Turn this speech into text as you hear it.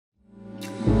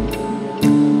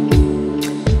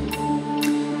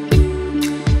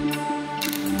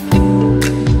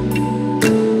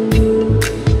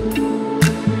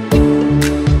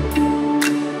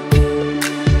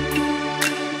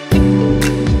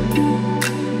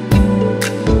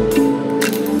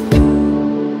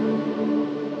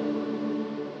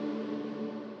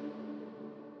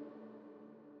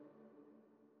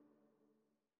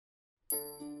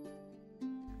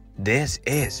This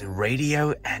is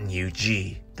Radio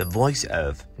NUG, the voice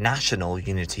of National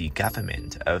Unity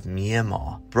Government of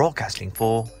Myanmar, broadcasting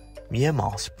for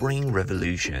Myanmar Spring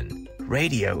Revolution.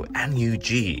 Radio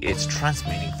NUG is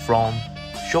transmitting from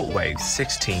shortwave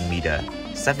 16 meter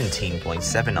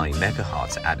 17.79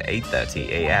 MHz at 8:30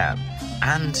 AM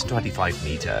and 25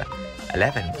 meter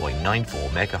 11.94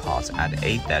 MHz at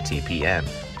 8:30 PM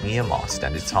Myanmar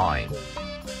Standard Time.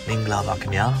 မင်္ဂလာပါခ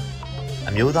င်ဗျာ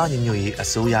အမျိုးသားညီညွတ်ရေးအ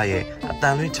စိုးရရဲ့အတ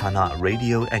န်လွင့်ဌာန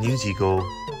Radio NUG ကို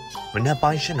မနက်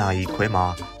ပိုင်း 8 နာရီခွဲမှာ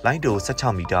လိုင်းတို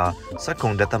16မီတာ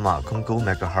19.9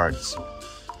 MHz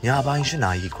ညပိုင်း 8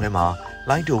 နာရီခွဲမှာ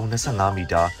လိုင်းတို25မီ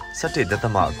တာ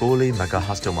17.94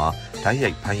 MHz တို့မှာဓာတ်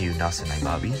ရိုက်ဖမ်းယူနားဆင်နိုင်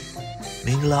ပါပြီမ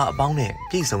င်္ဂလာအပေါင်းနဲ့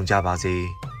ပြည့်စုံကြပါစေ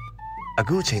အ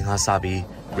ခုချိန်ကစပြီး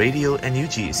Radio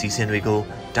NUG အစီအစဉ်တွေကို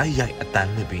ဓာတ်ရိုက်အတန်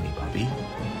လွှင့်ပေးနေပါပြီ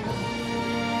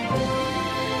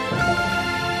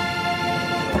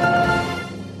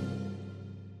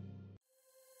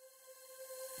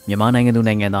မြန်မာနိုင်ငံသူ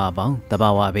နိုင်ငံသားအပေါင်းတဘာ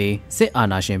ဝဘေးစစ်အာ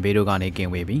ဏာရှင်ဘေးတို့ကနေက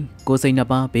င်းဝေးပြီးကိုစိတ်နှ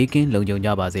ပါဘေးကင်းလုံခြုံကြ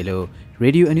ပါစေလို့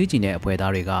Radio NUG နဲ့အဖွဲ့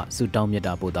သားတွေကဆုတောင်းမြတ်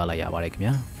တာပို့သလိုက်ရပါတယ်ခင်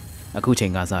ဗျာအခုချိ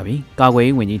န်ကစပြီးကာကွယ်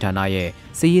ရေးဝန်ကြီးဌာနရဲ့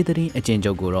စီးရေးသတင်းအကျဉ်း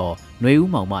ချုပ်ကိုတော့ຫນွေဦး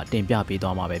မောင်မှတင်ပြပေး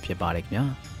သွားမှာပဲဖြစ်ပါတယ်ခင်ဗျာ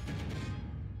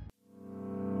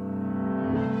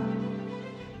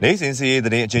နေ့စဉ်စီးရေးသ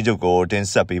တင်းအကျဉ်းချုပ်ကိုတင်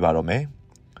ဆက်ပေးပါတော့မယ်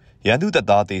ရန်သူတပ်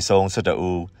သားတေဆုံး12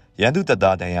ဦးရန်သူတပ်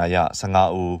သားဒဏ်ရာရ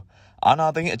15ဦးအာနာ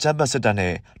သိန်းအကြမ်းဖက်စစ်တပ်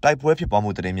နဲ့တိုက်ပွဲဖြစ်ပွားမှု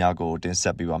သတင်းများကိုတင်ဆ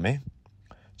က်ပေးပါမယ်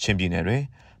။ချင်းပြည်နယ်တွင်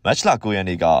မတ်လ9ရက်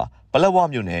နေ့ကပလက်ဝ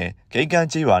မြို့နယ်ဂိတ်ကန်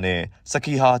ကျေးရွာနဲ့စ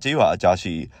ကီဟာကျေးရွာအကြား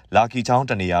ရှိလာကီချောင်း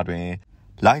တနေရာတွင်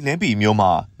လိုင်လင်းပီမြို့မှ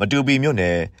မတူပီမြို့န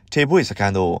ယ်ထေပွေစခ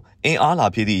န်းသို့အင်အားလာ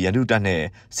ဖြည့်သည့်ရန်သူတပ်နှင့်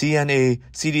CNA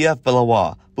CDF ပလက်ဝ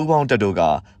ပူးပေါင်းတပ်တို့က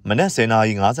မနက်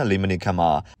10:54မိနစ်ခန့်မှ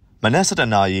မနက်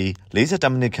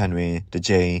17:40မိနစ်ခန့်တွင်တစ်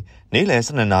ကြိမ်နေ့လယ်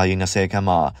12:20ခန့်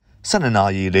မှ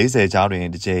12:40ကြားတွင်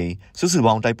တစ်ကြိမ်စုစု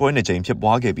ပေါင်းတိုက်ပွဲ2ကြိမ်ဖြစ်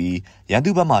ပွားခဲ့ပြီးရန်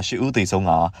သူဘက်မှ10ဦးသေဆုံး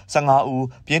က15ဦး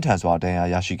ပြင်းထန်စွာဒဏ်ရာ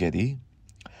ရရှိခဲ့သည်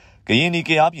ကရင်နီက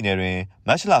ယားပြည်နယ်တွင်မ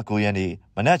တ်လ9ရက်နေ့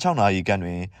မနက်6:00နာရီခန့်တွ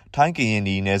င်ထိုင်းကရင်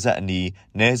နီနယ်စပ်အနီး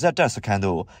နယ်စပ်တပ်စခန်း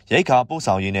သို့ရိတ်ခါပို့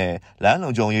ဆောင်ရေးနှင့်လမ်း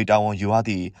လုံခြုံရေးတာဝန်ယူရသ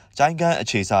ည့်ကျိုင်းကန်းအ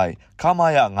ခြေဆိုင်ခမာ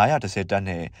ယ910တပ်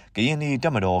နှင့်ကရင်နီတ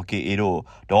ပ်မတော် KA တို့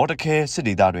ဒေါ်တခဲစစ်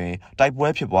ဒေသတွင်တိုက်ပွဲ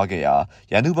ဖြစ်ပွားခဲ့ရာ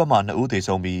ရန်သူဘက်မှ2ဦးသေ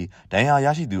ဆုံးပြီးဒဏ်ရာရ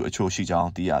ရှိသူအချို့ရှိကြောင်း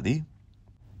သိရသည်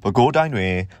ပဲခူးတိုင်းတွ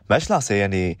င်မတ်လ10ရ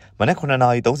က်နေ့မနက်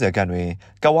9:30ခန့်တွင်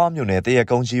ကဝမြို့နယ်တရက်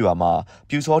ကုန်းကြီးရွာမှ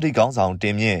ပြူစောတိကောင်းဆောင်တ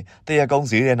င်မြင့်တရက်ကုန်း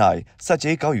ဈေးထဲ၌စက်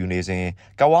ကြီးကောက်ယူနေစဉ်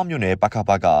ကဝမြို့နယ်ပခ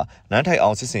ပကနန်းထိုင်အော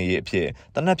င်စစ်စင်ရေးအဖြစ်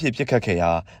တနက်ဖြစ်ပစ်ခတ်ခဲ့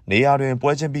ရာနေရာတွင်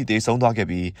ပွဲချင်းပြီးတေဆုံးသွားခဲ့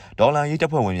ပြီးဒေါ်လန်ရေးတ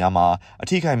ပ်ဖွဲ့ဝင်များမှအ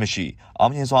ထိခိုက်မရှိအော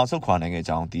င်မြင်စွာဆုတ်ခွာနိုင်ခဲ့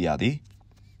ကြောင်းသိရသည်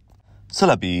ဆက်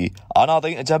လက်ပြီးအာနာသိ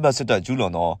န်းအကြမ်းဖက်စစ်တပ်ကျူးလွ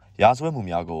န်သောရာဇဝတ်မှု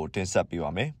များကိုတင်ဆက်ပေး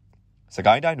ပါမယ်စ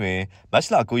ကိုင်းတိုင်းတွင်မတ်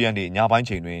လ9ရက်နေ့ညပိုင်း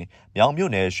ချိန်တွင်မြောင်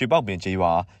မြို့နယ်ရွှေပေါက်ပင်ကျေး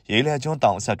ရွာရေလဲကျွန်း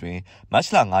တောင်အဆက်တွင်မတ်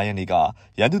လ9ရက်နေ့က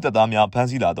ရန်သူတပ်သားများဖမ်း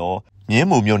ဆီးလာသောမြင်း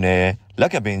မူမြို့နယ်လ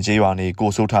က်ကပင်ကျေးရွာနေ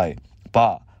ကိုစိုးထိုက်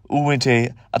ဦးဝင်းထေ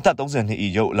အသက်32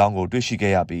၏ရုပ်အလောင်းကိုတွေ့ရှိ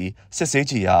ခဲ့ရပြီးစစ်ဆေး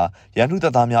ကြည့်ရာရန်သူတ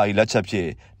ပ်သားများ၏လက်ချက်ဖြင့်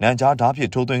နန်ကြားဓားဖြ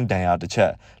င့်ထိုးသွင်းဒဏ်ရာတစ်ချ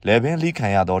က်လယ်ပင်လိခံ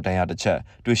ရသောဒဏ်ရာတစ်ချက်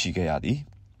တွေ့ရှိခဲ့ရသည်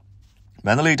မ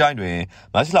န္တလေးတိုင်းတွင်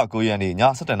မတ်လ9ရက်နေ့ည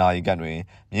7:00နာရီခန့်တွင်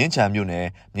မြင်းချံမြို့နယ်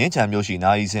မြင်းချံမြို့ရှိ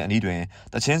နာရီစင်အနီးတွင်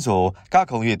တချင်းဆိုက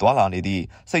ခုံ၍သွာလာနေသည့်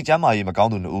စိတ်ကျမ်းမာရေးမကော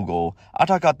င်းသူ2ဦးကိုအ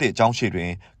ထကတစ်ကျောင်းရှိတွ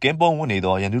င်ကင်းပုံးဝင်နေ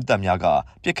သောရန်သူတပ်များက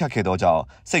ပစ်ခတ်ခဲ့သောကြောင့်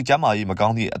စိတ်ကျမ်းမာရေးမကော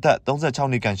င်းသည့်အသက်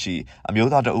36နှစ်ခန့်ရှိအ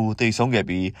မျိုးသား2ဦးသေဆုံးခဲ့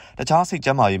ပြီးတခြားစိတ်ကျ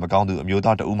မ်းမာရေးမကောင်းသူအမျိုး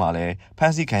သား2ဦးမှလည်းဖ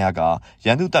မ်းဆီးခံရကရ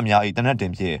န်သူတပ်များ၏တနက်တ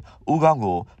င်ဖြင့်ဦးခေါင်း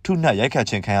ကိုထုနှက်ရိုက်ခတ်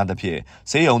ခြင်းခံရသဖြင့်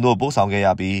ဆေးရုံသို့ပို့ဆောင်ခဲ့ရ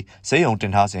ပြီးဆေးရုံတ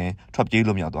င်ထားစဉ်ထွက်ပြေး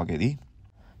လွတ်မြောက်သွားခဲ့သည်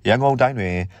ရန်ကုန်တိုင်းတွ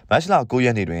င်မတ်လ9ရ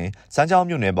က်နေ့တွင်စမ်းချောင်း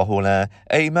မြို့နယ်ဗဟိုလန်း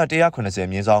အိမ်အမှတ်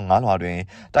190မြင်းဆောင်9လွှာတွင်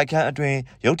တိုက်ခန်းအတွင်း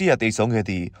ရုတ်တရက်တိတ်ဆုံးခဲ့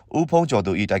သည့်ဦးဖုံးကျော်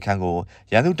သူ၏တိုက်ခန်းကို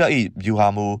ရန်သူတပ်၏ဗျူဟာ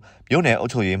မှူးမြို့နယ်အု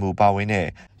ပ်ချုပ်ရေးမှူးပါဝင်နှင့်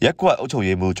ရက်ကွက်အုပ်ချုပ်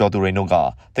ရေးမှူးကျော်သူရိန်တို့က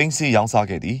တင်းစီရောင်းစား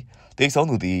ခဲ့သည်တိတ်ဆုံး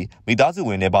သူသည်မိသားစုဝ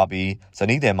င်နေပါပြီးဇ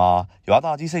နီးတယ်မှာရွာ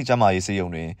သားကြီးစိတ်ကျမ်းမာရေးစေယုံ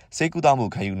တွင်စိတ်ကူးတာမှု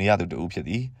ခံယူနေရသူတို့ဖြစ်သ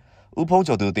ည်ဦးဖုံး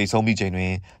ကျော်သူတိတ်ဆုံးပြီးချိန်တွ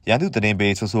င်ရန်သူတရင်ပေ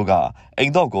ဆိုးဆိုးကအိ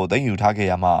မ်တော့ကိုသိမ်းယူထားခဲ့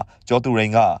ရမှကျော်သူရိ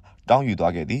န်ကတောင်းယူ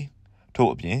သွားခဲ့သည်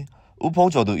ထို့အပြင်ဦး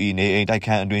ဖုံးကျော်သူ၏နေအိမ်တိုက်ခ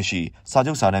န်းအတွင်းရှိစာ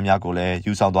ချုပ်စာတမ်းများကိုလည်း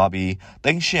ယူဆောင်သွားပြီး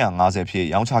350ဖြည့်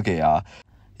ရောင်းချခဲ့ရာ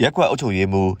ရက်ကွက်အုပ်ချုပ်ရေး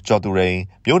မှူးကျော်သူရိန်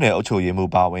မြို့နယ်အုပ်ချုပ်ရေး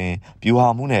မှူးပါဝင်ဗျူဟာ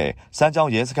မှူးနဲ့စမ်းချော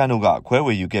င်းရဲစခန်းတို့ကခွဲ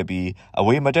ဝေယူခဲ့ပြီးအ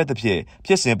ဝေးမတက်သဖြင့်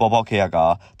ဖြစ်စဉ်ပေါ်ပေါက်ခဲ့ရက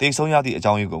တိတ်ဆုံးရသည့်အ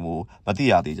ကြောင်းရင်းကိုမသိ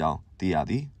ရသေးကြောင်းသိရ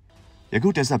သည်ယခု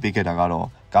တင်ဆက်ပေးခဲ့တာကတော့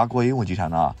ကာကွယ်ရေးဝန်ကြီးဌာ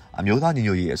နအမျိုးသားညီ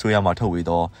ညွတ်ရေးအစိုးရမှထုတ်ဝေ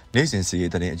သောနေ့စဉ်စီး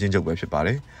ရေးသတင်းအကျဉ်းချုပ်ပဲဖြစ်ပါတ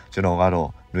ယ်ကျွန်တော်ကတော့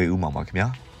ຫນွေဦးမောင်ပါခင်ဗျာ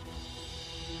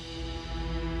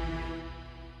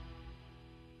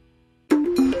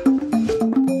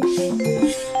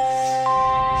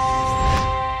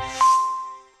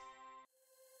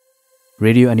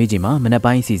Radio NUG မှာမ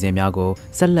နက်ပိုင်းစီစဉ်များ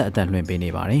ကိုဆက်လက်အသံလွှင့်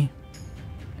ပေးနေပါတယ်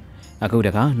။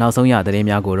အခုတခါနောက်ဆုံးရသတ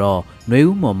င်းများကိုတော့ຫນွေ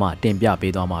ဦးမော်မှ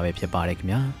တင်ပြပေးသွားမှာပဲဖြစ်ပါတယ်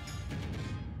ခင်ဗျာ။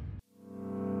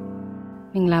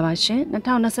မင်္ဂလာပါရှင်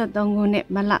2023ခုနှစ်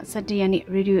မတ်လ17ရက်နေ့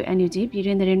Radio NUG ပြည်တွ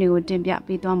င်းသတင်းတွေကို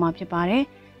တင်ပြပေးသွားမှာဖြစ်ပါတယ်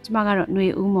။ကျွန်မကတော့ຫ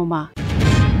ນွေဦးမော်ပါ။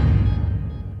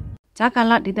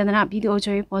ဂျာကာလဒေသနာပြည်သူ့အုပ်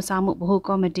ချုပ်ရေးပေါ်ဆောင်မှုဗဟို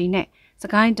ကော်မတီနဲ့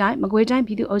စကိုင်းတိုင်းမကွေးတိုင်းပြ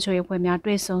ည်သူ့အုပ်ချုပ်ရေးအဖွဲ့များ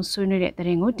တွဲဆုံဆွေးနွေးတဲ့သ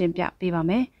တင်းကိုတင်ပြ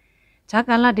ပေးပါမယ်။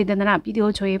ဂျာကာလဒေသနာပြည်သူ့အု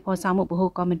ပ်ချုပ်ရေးပေါ်ဆောင်မှုဗဟို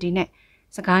ကော်မတီနဲ့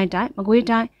စကိုင်းတိုင်းမကွေး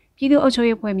တိုင်းပြည်သူ့အုပ်ချုပ်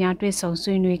ရေးအဖွဲ့များတွဲဆုံ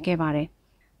ဆွေးနွေးခဲ့ပါတယ်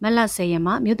။မလ10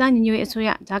ရက်မှာမြို့သားညီညွတ်ရေးအစိုး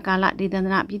ရဂျာကာလဒေသ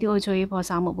နာပြည်သူ့အုပ်ချုပ်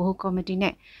ရေးပေါ်ဆောင်မှုဗဟိုကော်မတီ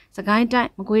နဲ့စကိုင်းတိုင်း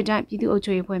မကွေးတိုင်းပြည်သူ့အုပ်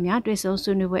ချုပ်ရေးအဖွဲ့များတွဲ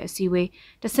ဆုံဆွေးနွေးပွဲအစည်းအဝေး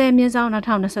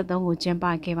10/2023ကိုကျင်း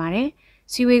ပခဲ့ပါတယ်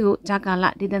။စီဝေးကိုဂျာကာလ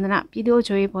ဒေသနာပြည်သူ့အုပ်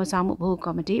ချုပ်ရေးပေါ်ဆောင်မှုဗဟို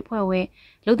ကော်မတီအဖွဲ့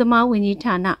ဝင်လုံသမား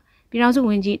ဝန်ကြီးဌာနပြည်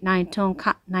ထောင်စုဝန်ကြီးနိုင်ထွန်း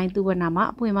ခနိုင်သူ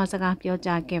ဝနာမှအပွင့်မစကားပြော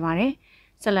ကြားခဲ့ပါတယ်။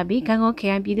ဆက်လက်ပြီးခံကောခ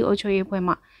ရိုင်ပြည်သူ့အုပ်ချုပ်ရေး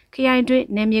အဖွဲ့မှခရိုင်တွင်း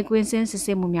နယ်မြေကွင်းစင်းစစ်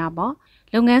ဆေးမှုများပေါ်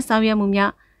လုပ်ငန်းဆောင်ရွက်မှု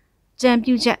များ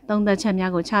ကြံပြုချက်သုံး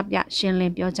သက်ချက်များကိုချပြရှင်းလ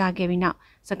င်းပြောကြားခဲ့ပြီး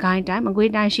နောက်စကိုင်းတိုင်း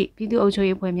မကွေးတိုင်းရှိပြည်သူ့အုပ်ချုပ်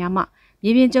ရေးအဖွဲ့များမှ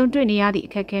မြေပြင်ကြုံတွေ့နေရသည့်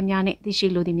အခက်အခဲများနဲ့သိ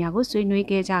ရှိလိုသည့်များ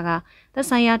ကိုဆွေးနွေးခဲ့ကြကသက်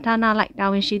ဆိုင်ရာဌာန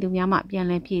လိုက်တာဝန်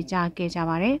ရှိသူများမှပြန်လည်ဖြေကြားခဲ့ကြ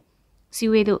ပါတယ်။စီ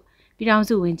ဝေးတို့ပြည်ထောင်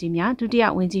စုဝန်ကြီးများဒုတိယ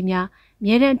ဝန်ကြီးများအ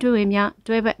မြဲတမ်းအတွင်းဝင်များ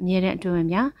တွဲဘက်အမြဲတမ်းအတွင်း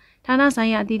ဝင်များဌာန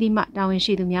ဆိုင်ရာအသီးသီးမှတာ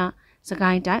ဝန်ရှိသူများ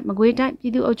စကိုင်းတိုင်းမကွေးတိုင်းပြ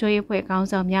ည်သူ့အုပ်ချုပ်ရေးအဖွဲ့ခေါင်း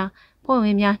ဆောင်များဖွဲ့ဝ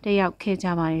င်များတက်ရောက်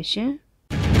ခဲ့ကြပါတယ်ရှင်။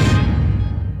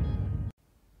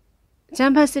ဂျ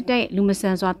မ်ဖတ်စစ်တပ်လူမ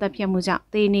ဆန်စွာတပ်ဖြတ်မှုကြော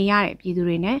င့်တေနေရ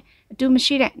တဲ့ပြည်သူတွေနဲ့အတူ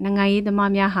မရှိတဲ့နိုင်ငံရေးသ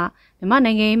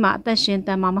မားများဟာမြန်မာနိုင်ငံရေးမှာအသက်ရှင်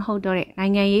တန်မှာမဟုတ်တော့တဲ့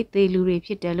နိုင်ငံရေးသေလူ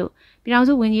တွေဖြစ်တယ်လို့ပြည်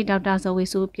ထောင်စုဝန်ကြီး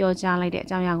ဒေါက်တာဇော်ဝေဆိုးပြောကြားလိုက်တဲ့အ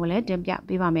ကြောင်းအရာကိုလည်းတင်ပြ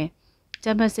ပေးပါမယ်။ဂျ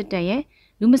မ်ဖတ်စစ်တပ်ရဲ့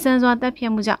လူမဆန်စွာတပ်ဖြ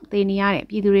တ်မှုကြောင့်တေနေရတဲ့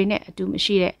ပြည်သူတွေနဲ့အတူမ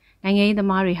ရှိတဲ့နိုင်ငံရေး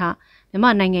သမား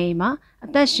တွေဟာမြန်မာနိုင်ငံရေးမှာ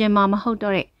အသက်ရှင်မှာမဟုတ်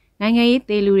တော့တဲ့နိုင်ငံ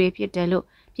ရေးသေလူတွေဖြစ်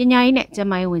တယ်လို့ပညာရေးနဲ့ကျ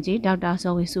န်းမာရေးဝန်ကြီးဒေါက်တာ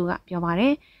ဇော်ဝေဆိုးကပြောပါတ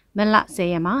ယ်။မလ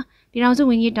10ရက်မှာပြည်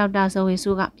ထောင်စုဝန်ကြီး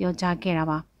ဒေါက်တာဇော်ဝေဆိုးကပြောကြား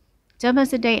ခဲ့တာပါ။ဂျမ်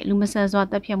ဖတ်စစ်တပ်လူမဆန်စွာ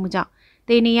တပ်ဖြတ်မှုကြော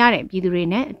င့်တေနေရတဲ့ပြည်သူတွေ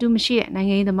နဲ့အတူမရှိတဲ့နိုင်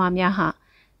ငံရေးသ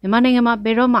မားများဟာမြန်မာနိုင်ငံမှာဘ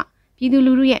ယ်တော့မှပြည်သူ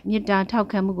လူထုရဲ့မြစ်တာထောက်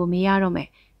ခံမှုကိုမရတော့မယ်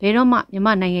။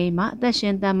ဘယ်တော့မှမြန်မာနိုင်ငံရေးမှာအသက်ရှ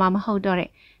င်တန်မှာမဟုတ်တော့တဲ့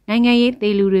နိုင်ငံရေး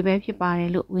သေလူတွေပဲဖြစ်ပါတယ်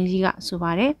လို့ဝန်ကြီးက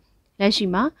ဆိုပါတယ်။လက်ရှိ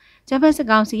မှာဂျမ်ဖတ်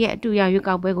စစ်ကောင်စီရဲ့အတူ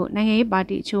ရရွေးကောက်ပွဲကိုနိုင်ငံရေးပါ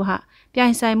တီအချို့ဟာပြို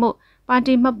င်ဆိုင်မှုပါ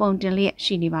တီမှတ်ပုံတင်လျက်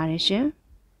ရှိနေပါတယ်ရှင်။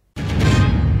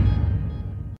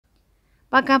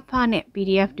ပကဖနဲ့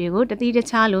PDF တွေကိုတတိတ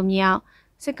ခြား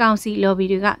လိုမြောက်စစ်ကောင်စီ lobby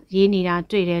တွေက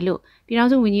ရေးနေတာတွေ့တယ်လို့ပြည်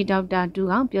ထောင်စုဝန်ကြီး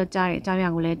ဒေါက်တာတူကောင်ပြောကြားတဲ့အကြောင်းအရာ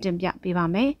ကိုလည်းတင်ပြ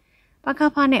ပေးပါမယ်။ပက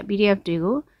ဖနဲ့ PDF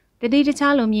တွေကိုတတိတ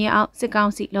ခြားလိုမြောက်စစ်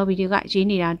ကောင်စီ lobby တွေက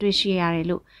ရေးနေတာတွေ့ရှိရတယ်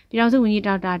လို့ပြည်ထောင်စုဝန်ကြီး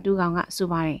ဒေါက်တာတူကောင်ကဆို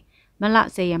ပါတယ်။မလ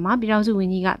10ရက်မှာပြည်ထောင်စုဝန်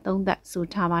ကြီးကသုံးသပ်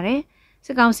ဆိုထားပါတယ်။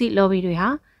စစ်ကောင်စီ lobby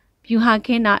တွေဟာဗျူဟာ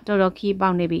ခင်းတာတော်တော်ခီးပေါ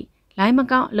က်နေပြီ။လိုင်း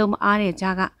မကောင်းအလုံးမအား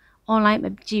တဲ့ကြားက online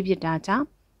မကြည့်ဖြစ်တာကြော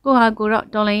င့်ကိုဟာ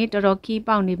ကိုတော့တော်လိုင်းတော်တော်ခီး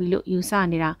ပေါက်နေပြီလို့ယူ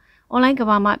ဆနေတာ။ online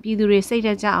ကဘာမှာပြည်သူတွေစိတ်သ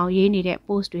က်ကြအောင်ရေးနေတဲ့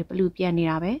post တွေဘလူပြန်နေ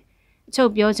တာပဲ။အချု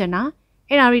ပ်ပြောချင်တာ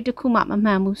အဲ့ဒါတွေတခုမှမ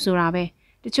မှန်ဘူးဆိုတာပဲ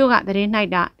။တချို့ကသတင်းနှိုက်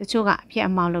တာတချို့ကအဖြစ်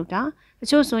အမှောင်လုပ်တာတ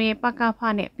ချို့ဆိုရင်ပကဖ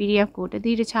နဲ့ PDF ကိုတ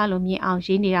တိတခြားလိုမြင်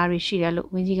အောင်ရေးနေတာတွေရှိ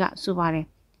တယ်လို့ဝန်ကြီးကဆိုပါတယ်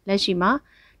။လက်ရှိ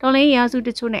မှာတော်လို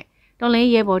င်းရာစုတချို့နဲ့တော်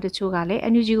လိုင်းရဲဘော်တချို့ကလည်း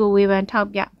NUG ကိုဝေဖန်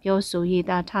ထောက်ပြပြောဆို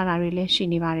ရေးသားထားတာတွေလည်း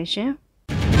ရှိနေပါတယ်ရှင်။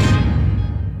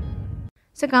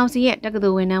စစ်ကောင်စီရဲ့တက္ကသို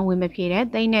လ်ဝန်ထမ်းဝင်မဖြစ်တဲ့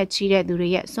တိမ့်နဲ့ချီတဲ့သူ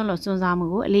တွေရဲ့ဆွန့်လွတ်စွန့်စားမှု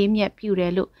ကိုအလေးအမြတ်ပြုတ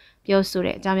ယ်လို့ပြော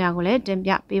ဆိုတဲ့အကြောင်းအရာကိုလည်း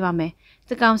တင်ပြပေးပါမယ်။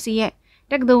စစ်ကောင်စီ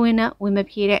ရဲ့တက္ကသိုလ်ဝန်ထမ်းဝင်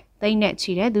မဖြစ်တဲ့တိမ့်နဲ့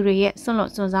ချီတဲ့သူတွေရဲ့ဆွ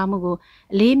န့်လွတ်စွန့်စားမှု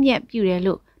ကိုအလေးအမြတ်ပြုတယ်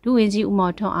လို့ဒု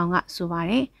ဝန်ကြီးဦးမော်ထွန်းအောင်က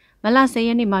ဆိုပါတယ်။မလ10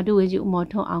ရက်နေ့မှာဒုဝန်ကြီးဦးမော်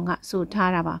ထွန်းအောင်ကဆို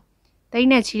ထားတာပါ။တိ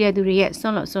မ့်နဲ့ချီတဲ့သူတွေရဲ့ဆွ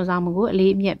န့်လွတ်စွန့်စားမှုကိုအ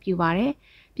လေးအမြတ်ပြုပါတယ်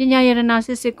။ပညာရတနာစ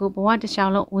စ်စစ်ကိုဘဝတစ်လျှော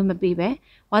က်လုံးဝင်မ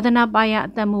ပေးပဲဝါသနာပါရအ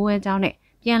သက်မွေးကြောင်း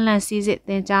နဲ့ပြန်လည်စည်းစစ်သ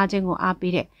င်ကြားခြင်းကို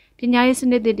အားပေးတဲ့ပညာရေးစ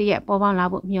နစ်တရက်ပေါ်ပေါက်လာ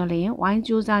ဖို့မျှော်လင့်ရင်ဝို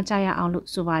င်းကြိုးစားကြရ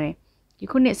အောင်လို့ဆိုပါတယ်။ဒီ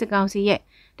ခုနှစ်စစ်ကောင်စီ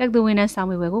ရဲ့တက္ကသိုလ်ဝန်ထမ်းဆောင်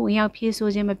ရွက်ပွဲကိုဝင်ရောက်ဖြ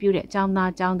ည့်ဆို့ခြင်းမပြုတဲ့အကြောင်းသား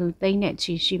အကြောင်းသူသိန်းနဲ့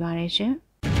ချီရှိပါတယ်ရှင်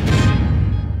။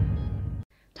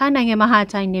ထိုင်းနိုင်ငံမဟာ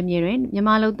ချိုင်နယ်မြေတွင်မြန်မာ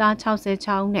လူသား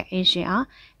66ဦးနဲ့အင်ရှင်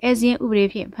အားအဲဇင်းဥ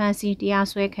ပဒေဖြင့်ဖမ်းဆီးတ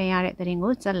ရားစွဲခံရတဲ့တဲ့ရင်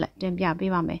ကိုဆက်လက်တင်ပြ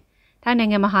ပေးပါမယ်။ထိုင်း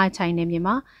နိုင်ငံမဟာချိုင်နယ်မြေ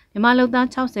မှာမြန်မာလူသား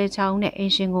66ဦးနဲ့အင်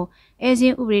ရှင်ကိုအဲဇ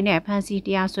င်းဥပဒေနဲ့ဖမ်းဆီးတ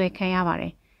ရားစွဲခံရပါတယ်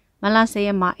။မလ10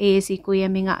ရက်မှာ AAC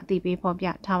ကိုရဲမင်းကအသိပေးဖော်ပြ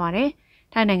ထားပါတယ်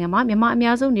။ထိုင်းနိုင်ငံမှာမြန်မာ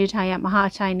အများဆုံးနေထိုင်ရမဟာ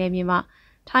ချိုင်နယ်မြေ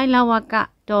မှာထိုင်းလဝက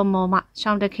တော်မော်မှ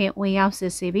ရှောင်းတခင်ဝင်ရောက်စ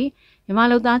စ်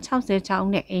ဆေးပြီးမြန်မာလူသား66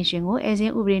ဦးနဲ့အင်ရှင်ကိုအဲဇ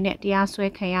င်းဥပဒေနဲ့တရား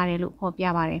စွဲခံရ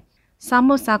တယ်လို့ဖော်ပြပါတယ်။စာ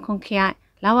မုတ်စာခွန်ခရိုင်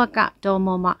လဝ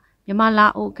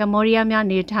ကတော်မော်မှမြန်မာလာအိုကမ္ဘောဒီးယားများ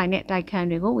နေထိုင်တဲ့တိုက်ခ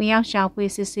န်းတွေကိုဝင်ရောက်ရှာ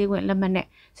ဖွေစစ်ဆေးခွင့်လက်မှတ်နဲ့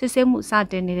စစ်ဆေးမှုစ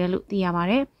တင်နေတယ်လို့သိ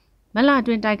ရပါတယ်။မလ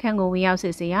အတွင်းတိုက်ခန်းကိုဝင်ရောက်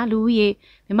စစ်ဆေးရာလူဦးရေ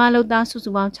မြန်မာလူ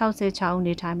သားစုစုပေါင်း66ဦး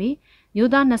နေထိုင်ပြီး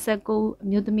မျိုးသား29ဦး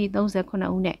အမျိုးသမီး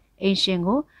39ဦး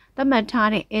နဲ့အိမ်ရှင်ကိုသတ်မှတ်ထား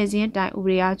တဲ့အဲဇင်းတိုင်ဥပ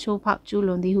ဒေအားချိုး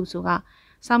ဖောက်ကျူးလွန်သည်ဟုဆိုက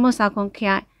စာ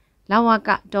မစာခွန်ခိုင်လာဝက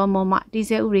တော်မော်မှတီ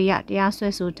ဆဲဥပဒေရတ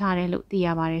ရားစွဲဆိုထား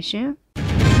တယ်လို့သိရပါတယ်ရှင်။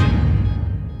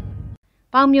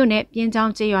ပေါင်းမြို့နယ်ပြ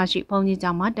င်းချောင်းကျေးရွာရှိ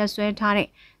ဘုံကြီးကျောင်းမှာတက်ဆွဲထား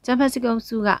တဲ့ကျန်းဖက်စ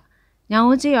ကုံစုက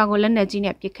ညောင်ဝကျေးရွာကိုလက်နက်ကြီး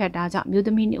နဲ့ပစ်ခတ်တာကြောင့်မျိုးသ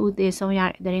မီး2ဦးသေဆုံး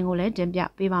ရတဲ့တဲ့ရင်ကိုလည်းတင်ပြ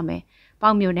ပေးပါမယ်။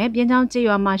ပေါင်းမြို့နယ်ပြင်းချောင်းကျေး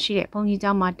ရွာမှာရှိတဲ့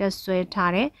ဘုံကြီးကျောင်းမှာတက်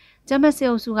ဆွဲထားတဲ့ကျန်းဖက်စ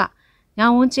ကုံစုက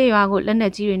ညောင်ဝကျေးရွာကိုလက်န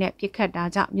က်ကြီးတွေနဲ့ပစ်ခတ်တာ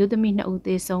ကြောင့်မျိုးသမီး2ဦး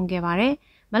သေဆုံးခဲ့ပါတယ်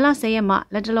။မလ10ရက်မှာ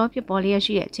လက်တ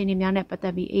လောဖြစ်ပေါ်လျက်ရှိတဲ့အခြေအနေများနဲ့ပတ်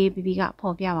သက်ပြီး AAPP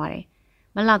ကဖော်ပြပါတယ်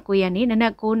။မလ9ရက်နေ့နန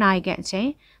က်9နာရီခန့်အချိန်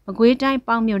မကွေးတို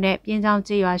င်းပေါင်းမြို့နယ်ပြင်းချော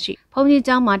င်းကျေးရွာရှိဘုံကြီး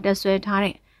ကျောင်းမှာတက်ဆွဲ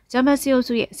ထားတဲ့ဂျမစီအို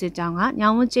စုရဲ့စစ်ကြောင်းက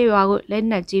ညောင်ဝကျေးရွာကို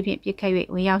လက်နက်ကြီးဖြင့်ပစ်ခတ်၍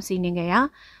ဝင်ရောက်စီးနင်းခဲ့ရာ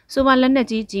ဆိုပါလက်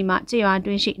နက်ကြီးကြီးမှကျေးရွာ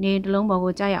တွင်းရှိနေ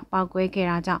တလုံးပေါ်ကိုကြားရောက်ပေါက်ကွဲခဲ့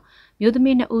တာကြောင့်မျိုး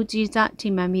သမီး2ဦးကြီး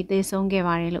စားထိမှန်ပြီးသေဆုံးခဲ့ပါ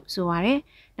တယ်လို့ဆိုပါတယ်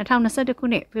။2021ခု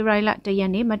နှစ်ဖေဖော်ဝါရီလ1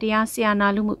ရက်နေ့မတ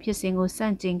ရားဆီယာနာလူမှုဖြစ်စဉ်ကို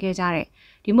စန့်ကျင်ခဲ့ကြတဲ့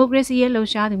ဒီမိုကရေစီရဲ့လှုပ်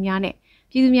ရှားသူများ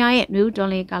နဲ့ပြည်သူများရဲ့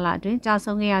မျိုးတော်လှန်ကာလအတွင်း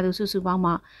ကြာဆုံးခဲ့ရသူစုစုပေါ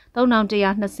င်းမှာ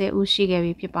3120ဦးရှိခဲ့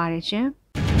ပြီဖြစ်ပါတယ်ရှင်။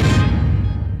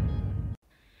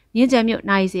မြင်းကြံ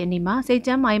မြို့နိုင်စီအနီး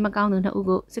မှာစိတ်ကျန်းမာရေးမကောင်းသူ2ဦး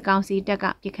ကိုစစ်ကောင်စီတပ်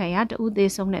ကပစ်ခတ်ရာ2ဦးသေ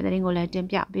ဆုံးတဲ့တဲ့ရင်ကိုလည်း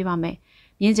တင်ပြပေးပါမယ်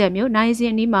။မြင်းကြံမြို့နိုင်စီ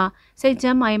အနီး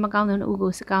မှာစိတ်ကျန်းမာရေးမကောင်းသူ2ဦး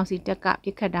ကိုစစ်ကောင်စီတပ်ကပ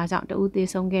စ်ခတ်တာကြောင့်2ဦးသေ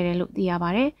ဆုံးခဲ့တယ်လို့သိ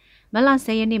ရပါတယ်။မလ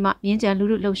10ရက်နေ့မှာမြင်း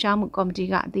ကြံလူထုလှုပ်ရှားမှုကော်မတီ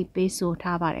ကအသိပေးဆို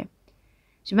ထားပါတယ်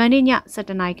။ဂျမန်နေ့ည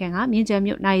7:00နာရီခန့်ကမြင်း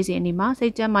ကြံမြို့နိုင်စီအနီးမှာစိ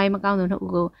တ်ကျန်းမာရေးမကောင်းသူ2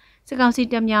ဦးကိုစစ်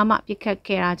ကောင်စီတပ်များမှပစ်ခတ်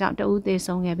ခဲ့တာကြောင့်2ဦးသေ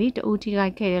ဆုံးခဲ့ပြီး2ဦးထိ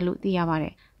ခိုက်ခဲ့တယ်လို့သိရပါ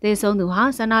တယ်။သေဆုံးသူ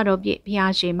ဟာဆန္ဒတော်ပြ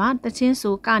ည့်ဖျားရှိမှာတချ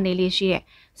င်းဆိုကနေလေးရှိတဲ့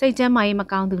စိတ်ကျန်းမာရေး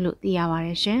မကောင်းသူလို့သိရပါ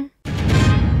တယ်ရှင်။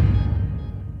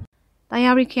တာ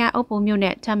ယာရီခရိုင်အုပ်ပုံမြို့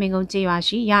နယ်ထမ်းမင်ကုန်းကျေးရွာ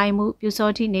ရှိရာအိမ်မှု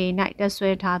ပြူစောတိနေ၌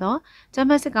တက်ဆွဲထားသောကျ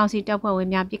န်းမာစစ်ကောင်စီတပ်ဖွဲ့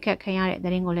ဝင်များပစ်ခတ်ခံရ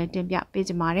တဲ့တဲ့ရင်ကိုလည်းတင်ပြပေး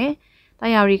ကြပါမယ်။တာ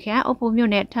ယာရီခရိုင်အုပ်ပုံမြို့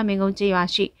နယ်ထမ်းမင်ကုန်းကျေးရွာ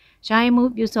ရှိရာအိမ်မှု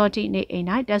ပြူစောတိနေအိမ်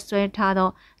၌တက်ဆွဲထားသော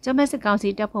ကျန်းမာစစ်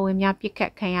ကောင်စီတပ်ဖွဲ့ဝင်များပစ်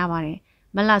ခတ်ခံရပါတယ်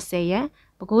။မလ10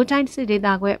ရက်ပဲခူးတိုင်းစစ်ဒေသ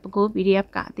ခွဲပဲခူး PDF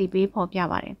ကအသိ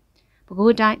ပေးဖော်ပြပါတယ်။ပဲ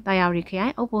ခူးတိုင်းတာယာရီခ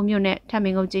ရိုင်အုပ်ပုံမြို့နယ်ထမ်း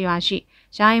မင်ကုန်းကျေးရွာရှိ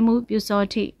ရာအိမ်မှုပြူ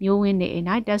စောတိမျိုးဝင်းနေအိမ်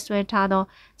၌တက်ဆွဲထားသော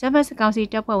ကျန်းမာစစ်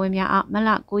ကောင်စီတပ်ဖွဲ့ဝင်များအားမလ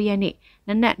9ရက်နေ့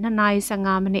နနက်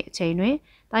2:15မိနစ်အ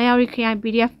ချိန်တွင်တာယာရီခရိုင်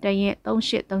PDF တရင်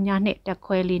3832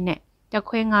တက်ခွဲ4နဲ့တက်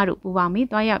ခွဲ5တို့ပူးပေါ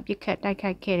င်းပြီးတွားရောက်ပစ်ခတ်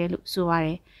တိုက်ခိုက်ခဲ့တယ်လို့ဆိုပါတ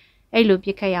ယ်။အဲ့လို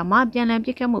ပစ်ခတ်ရမှာပြန်လည်ပ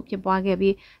စ်ခတ်မှုဖြစ်ပွား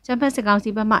ခဲ့ပြီးကျန်းမာစစ်ကောင်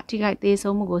စီဘက်မှထိခိုက်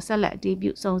သေးဆုံးမှုကိုဆက်လက်အ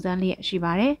တည်ပြုစုံစမ်းလျက်ရှိပါ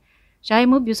တယ်။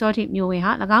ရိုင်မှုပြူစောတိမျိုးဝင်ဟာ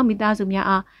၎င်းမိသားစုများ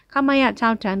အားခမရ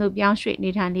6ထံသို့ပြောင်းရွှေ့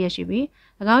နေထိုင်လျက်ရှိပြီး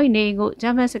၎င်း၏နေအိမ်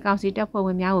ကိုဂျမ်ဘတ်စစ်ကောင်စီတပ်ဖွဲ့ဝ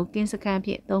င်များကိုကင်းစခန်းဖြ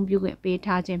င့်အသုံးပြုခွင့်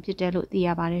ပေးထားခြင်းဖြစ်တယ်လို့သိ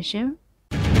ရပါတယ်ရှင်။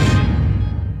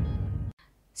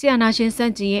ဆီယနာရှင်စ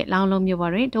န့်ကျင်ရဲ့လောင်လုံးမြို့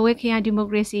ပေါ်တွင်ဒဝဲခရိုင်ဒီမို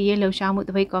ကရေစီရေးလှုပ်ရှားမှု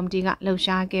တပိတ်ကော်မတီကလှုပ်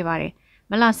ရှားခဲ့ပါတယ်။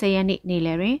မလ10ရက်နေ့နေ့လ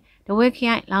ယ်တွင်ဒဝဲခ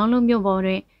ရိုင်လောင်လုံး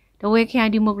မြို့ပေါ်တွင်ဒဝဲခရို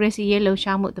င်ဒီမိုကရေစီရေးလှုပ်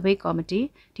ရှားမှုတပိတ်ကော်မတီ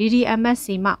DDMSC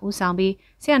မှဦး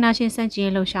ဆောင်ပြီးဆီယနာရှင်စန့်ကျင်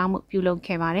ရေးလှုပ်ရှားမှုပြုလုပ်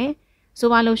ခဲ့ပါတယ်။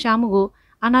ဆိုပါလှုပ်ရှားမှုကို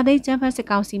အာဏာသိမ်းကျန်းဖက်စစ်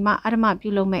ကောင်စီမှအဓမ္မ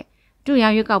ပြုလုပ်မဲ့တူ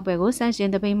ရရွေးကောက်ပွဲကိုစန့်ကျင်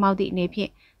တပိတ်မောက်သည့်အနေဖြင့်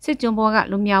စစ်ကြုံဘော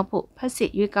ကလူမြောက်ဖို့ဖက်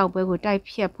စစ်ရွေးကောက်ပွဲကို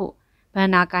တိုက်ဖြတ်ဖို့ဗန်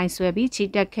နာကိုင်ဆွဲပြီး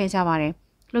ချီတက်ခဲ့ကြပါတယ်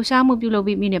။လှုပ်ရှားမှု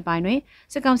ပြုလုပ်ပြီးမိနစ်ပိုင်းတွင်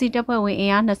စစ်ကောင်စီတပ်ဖွဲ့ဝင်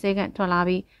အင်အား20ခန့်ထွက်လာ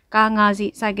ပြီးကား5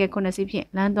စီးစိုက်ကယ်9စီးဖြင့်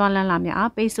လမ်းသွားလမ်းလာများ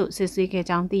အားပိတ်ဆို့စစ်ဆေးခဲ့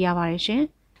ကြောင်းသိရပါတယ်ရှင်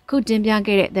။ခု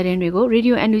တင်ပြခဲ့တဲ့သတင်းတွေကို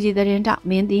RadioNUG သတင်းတောက်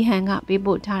မင်းတီဟန်က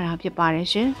ပေးပို့ထားတာဖြစ်ပါ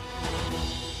တယ်ရှင်။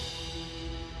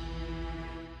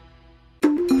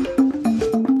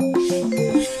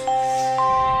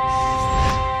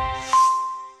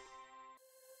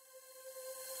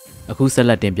အခုဆက်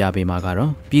လက်တင်ပြပေးမှာ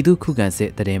ကတော့ပြည်သူခုခံစစ်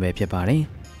သတင်းပဲဖြစ်ပါတယ်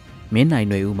။မင်း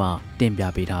နိုင်ຫນွေဦးမှတင်ပြ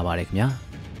ပေးထားပါတယ်ခင်ဗျာ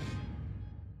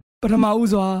။ပထ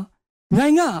မဦးစွာ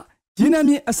နိုင်ကရင်းနှီး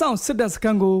မြင့်အဆောင်စစ်တပ်စ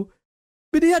ခန်းကို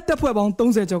PDF တပ်ဖွဲ့ပေါင်း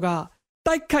30ကျော်က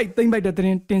တိုက်ခိုက်သိမ်းပိုက်တဲ့သ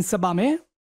တင်းတင်ဆက်ပါမယ်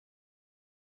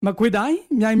။မကွေးတို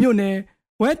င်းမြိုင်မြို့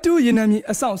နယ်ဝဲတူးရင်းနှီးမြ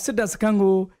င့်အဆောင်စစ်တပ်စခန်း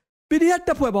ကို PDF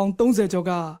တပ်ဖွဲ့ပေါင်း30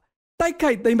ကျော်က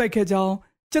တိုက်ခိုက်သိမ်းပိုက်ခဲ့ကြောင်း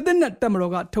ကျသစ်နဲ့တပ်မ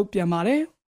တော်ကထုတ်ပြန်ပါတယ်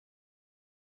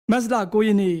။မတ်လ9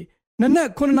ရက်နေ့နနက်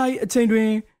9နာရီအချိန်တွင်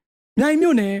မြိုင်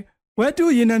မြို့နယ်ဝဲ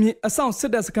တူးရင်းနှီးမြင့်အဆောင်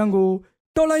စစ်တပ်စခန်းကို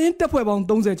တော်လိုင်းတပ်ဖွဲ့ပေါင်း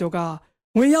30ကျော်က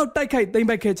ဝင်ရောက်တိုက်ခိုက်သိ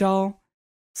မ်းပိုက်ခဲ့ကြောင်း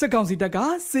စစ်ကောင်စီတပ်က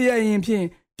စီရင်ဖြင့်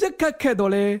ပြစ်ခတ်ခဲ့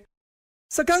တော်လဲ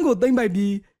စခန်းကိုသိမ်းပိုက်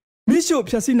ပြီးမိ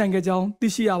ရှို့ဖျက်ဆီးနိုင်ခဲ့ကြော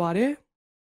င်းသိရှိရပါတယ်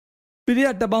။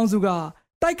PDFတပ်ပေါင်းစုက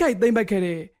တိုက်ခိုက်သိမ်းပိုက်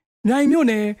ခဲ့တဲ့မြိုင်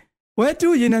မြို့နယ်ဝဲ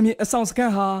တူးရင်းနှီးမြင့်အဆောင်စခ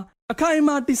န်းဟာအခိုင်အ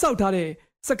မာတိစောက်ထား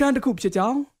တဲ့စခန်း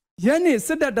တစ်ခုဖြစ်ကြောင်းရဲနှင့်စ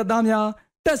စ်တပ်တပ်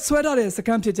သားများတက်ဆွဲထားတဲ့စ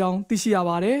ခန်းဖြစ်ကြောင်းသိရှိ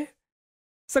ရပါတယ်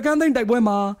။စခန်းသိမ်းတိုက်ပွဲ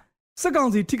မှာစစ်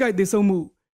ကောင်စီထိခိုက်ဒေဆုံး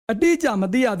မှုအတိအကျမ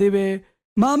သိရသေးပဲ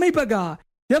မာမိတ်ဘက်က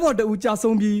ရဲဘော်တအူကြာ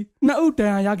ဆုံးပြီး2ဦး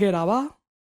ဒဏ်ရာရခဲ့တာပါ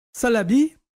။ဆက်လက်ပြီး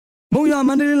မုံရွာ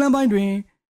မန္တလေးလမ်းပို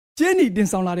င်းတွင်ကျ နီတင်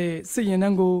ဆောင်လာတဲ့စစ်ရင်နှ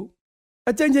န်းကို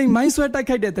အကြိမ်ကြိမ်မိုင်းဆွဲတိုက်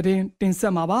ခိုက်တဲ့သတင်းတင်ဆ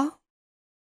က်မှာပါ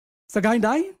စကိုင်း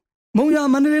တိုင်းမုံရ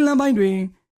မန္တလေးလမ်းပိုင်းတွင်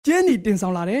ကျင်းနီတင်ဆော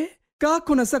င်လာတဲ့ကား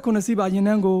89စီးပါရင်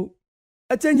နှန်းကို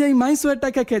အကြိမ်ကြိမ်မိုင်းဆွဲတို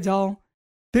က်ခိုက်ခဲ့ကြောင်း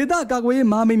ဒေသကာကွယ်ရေး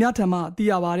မဟာမိတ်များထံမှသိ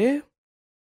ရပါတယ်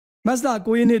မတ်လ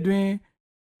9ရက်နေ့တွင်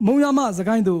မုံရမှစ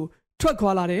ကိုင်းသို့ထွက်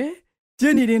ခွာလာတဲ့ကျ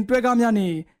င်းနီတင်တွဲကားများနှ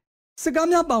င့်စစ်ကား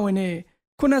များပါဝင်တဲ့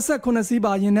89စီး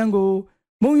ပါရင်နှန်းကို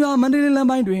မုံရမန္တလေးလမ်း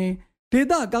ပိုင်းတွင်ဒေ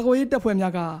သကာကွယ်ရေးတပ်ဖွဲ့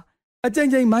များကအကြိမ်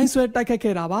ကြိမ်မိုင်းဆွဲတိုက်ခိုက်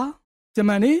ခဲ့တာပါဂျမ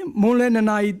န်နေ့မွန်းလယ်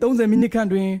2:30မိနစ်ခန့်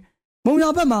တွင်မုံရ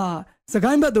ဘက်မှစ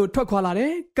ကိုင်းဘက်သို့ထွက်ခွာလာ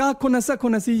တဲ့ကား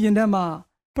89စီးရင်တန်းမှ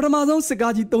ပထမဆုံးစစ်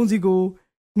ကားကြီး3စီးကို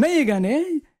မဲ့ရေကန်နဲ့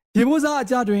ရေဘိုးစားအ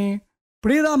ကြားတွင်ပ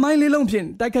ရိသာမိုင်းလေးလုံးဖြင့်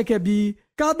တိုက်ခိုက်ခဲ့ပြီး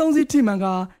ကား3စီးထိမှန်က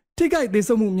ထိခိုက်ဒေ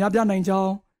ဆုံးမှုများပြားနိုင်ကြော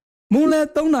င်းမွန်းလယ်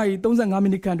3:35မိ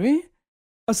နစ်ခန့်တွင်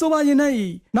အဆိုပါရင်တန်း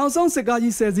၏နောက်ဆုံးစစ်ကား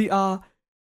ကြီး10စီးအား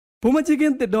ဘုံမကြီးက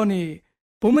င်းတစ်တော်နှင့်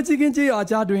ဘုံမကြီးကင်းကျေးရွာ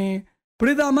ကြားတွင်ပ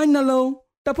ရိသာမိုင်းနှလုံး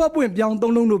တစ်ဖက်ပွင့်ပြောင်း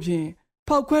3လုံးတို့ဖြင့်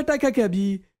ဖောက်ခွဲတိုက်ခတ်ခဲ့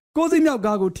ပြီး9စီးမြောက်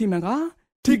ကားကိုထိမှန်က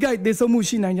ထိခိုက်ဒေဆုံးမှု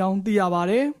ရှိနိုင်ကြောင်းသိရပါ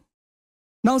တယ်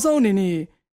။နောက်ဆုံးအနေနဲ့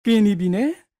ကရင်ပြည်န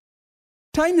ယ်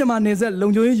ထိုင်းမြန်မာနယ်စပ်လုံ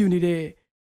ခြုံရေးယူနေတဲ့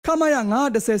ခမရ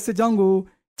910စစ်ကြောင်းကို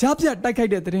ကြားဖြတ်တိုက်ခို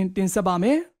က်တဲ့သတင်းတင်ဆက်ပါမ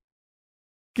ယ်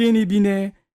။ကရင်ပြည်နယ်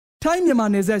ထိုင်းမြန်မာ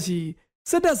နယ်စပ်ရှိ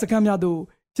စစ်တပ်စခန်းများသို့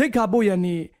ရိတ်ခါပို့ရန်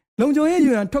နှင့်လုံခြုံရေး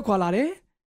ယူရန်ထွက်ခွာလာတဲ့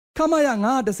ခမရ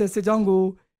910စစ်ကြောင်းကို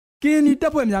ကရင်တ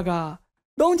ပ်ဖွဲ့များက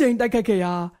3ကြိမ်တိုက်ခိုက်ခဲ့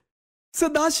ရာစ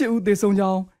စ်သား8ဦးသေဆုံး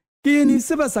ကြောင်း KNI စ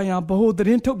စ်ဘက်ဆိုင်ရာဗဟိုသတ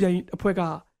င်းထုတ်ပြန်ရေးအဖွဲ့က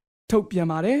ထုတ်ပြန်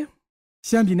ပါတယ်။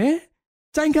ရှမ်းပြည်နယ်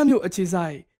ကျိုင်းခမ်းမြို့အခြေစို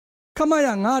က်ခမရ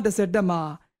910တပ်မှ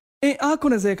အင်အား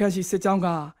80ခန့်ရှိစစ်ကြောင်းက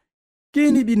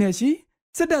KNI ပြည်နယ်ရှိ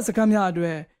စစ်တပ်စခန်းများအတွ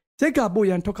က်ရိတ်ခါပို့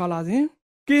ရန်ထွက်ခွာလာစဉ်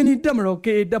KNI တပ်မတော်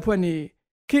KA တပ်ဖွဲ့နှင့်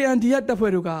KNDF တပ်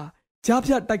ဖွဲ့တို့ကကြား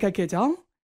ဖြတ်တိုက်ခိုက်ခဲ့ကြောင်း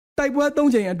တိုက်ပွဲ3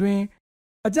ကြိမ်အတွင်း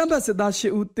အကြမ်းဖက်စစ်သား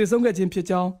8ဦးသေဆုံးခဲ့ခြင်းဖြစ်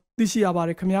ကြောင်းသိရှိရပါ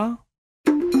တယ်ခင်ဗျာ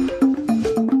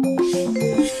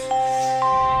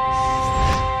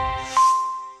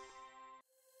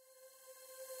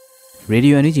ရေဒီ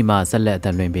ယိုNUGမှာဆက်လက်အသံ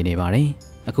လွှင့်ပေးနေပါတယ်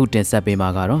အခုတင်ဆက်ပေးမှာ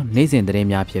ကတော့နေ့စဉ်သတင်း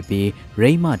များဖြစ်ပြီးရိ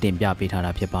မ့်မှတင်ပြပေးထား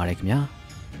တာဖြစ်ပါတယ်ခင်ဗျာ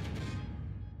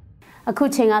အခု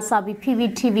ချိန်ကစပြီး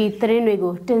PVTV သတင်းတွေ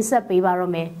ကိုတင်ဆက်ပေးပါရ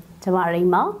မယ်ကျွန်မရိ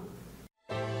မ့်ပါ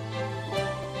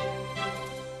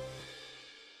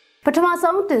ပထမ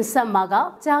ဆုံးတင်ဆက်မှာက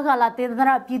ကြားကာလတေသ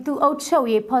နာပြည်သူ့အုပ်ချုပ်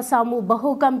ရေးဖော်ဆောင်မှုဗ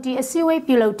ဟိုကော်မတီအစည်းအဝေး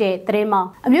ပြုလုပ်တဲ့သတင်းမှာ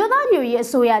အမျိုးသားညွှန်ရေးအ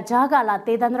စိုးရကြားကာလ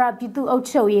တေသနာပြည်သူ့အုပ်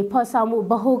ချုပ်ရေးဖော်ဆောင်မှု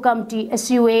ဗဟိုကော်မတီအစ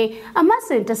ည်းအဝေးအမှတ်စ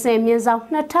ဉ်10မြင်းဆောင်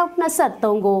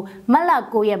2023ကိုမတ်လ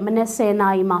9ရက်မနက်10:00နာ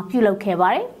ရီမှာပြုလုပ်ခဲ့ပါ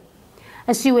တယ်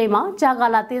အစည်းအဝေးမှာကြားကာ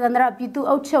လတေသနာပြည်သူ့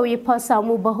အုပ်ချုပ်ရေးဖော်ဆောင်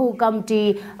မှုဗဟိုကော်မတီ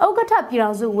ဥက္ကဋ္ဌပြည်ထော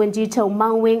င်စုဝန်ကြီးချုပ်မော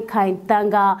င်ဝင်းခိုင်တ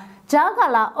န်းကကြားကာ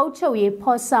လအုပ်ချုပ်ရေး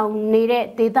ဖော်ဆောင်နေတဲ့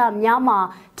ဒေသများမှာ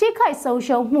ထိခိုက်ဆုံး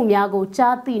ရှုံးမှုများကို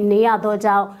ကြားသိနေရသော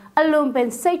ကြောင့်အလွန်ပင်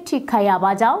စိတ်ထိခိုက်ရ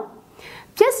ပါကြောင်း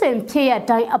ဖြစ်စဉ်ဖြစ်ရ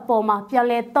တိုင်းအပေါ်မှာပြန်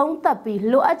လည်သုံးသပ်ပြီး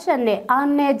လိုအပ်ချက်နဲ့အား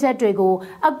နည်းချက်တွေကို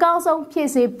အကောင်းဆုံးဖြည့်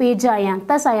ဆည်းပေးကြရန်သ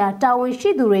က်ဆိုင်ရာတာဝန်ရှိ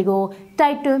သူတွေကိုတို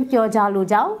က်တွန်းပြောကြားလို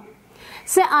ကြောင်း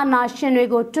စစ်အာဏာရှင်တွေ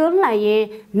ကိုတွန်းလှန်ရေး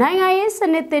နိုင်ငံရေးစ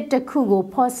နစ်တစ်ခုကို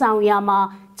ဖော်ဆောင်ရမှာ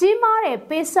ကြီးမားတဲ့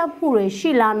ပေးဆက်မှုတွေရှိ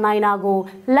လာနိုင်တာကို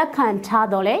လက်ခံထား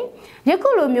တော့လေယခု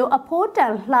လိုမျိုးအဖိုးတ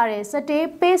န်လှတဲ့စတေး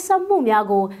ပေးဆက်မှုများ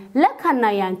ကိုလက်ခံ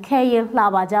နိုင်ရန်ခဲရင်လှ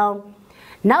ပါကြောင်း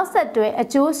နောက်ဆက်တွဲအ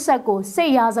ကျိုးဆက်ကိုစိ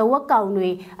တ်ရာဇဝတ်ကောင်တွေ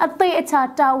အသေးအချာ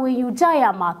တာဝန်ယူကြရ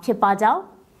မှာဖြစ်ပါကြောင်း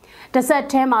တစ်ဆက်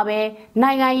တည်းမှာပဲ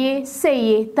နိုင်ငံရေးစိတ်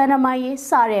ရေးတန်တမာရေး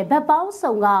စတဲ့ဗတ်ပေါင်း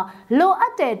စုံကလိုအ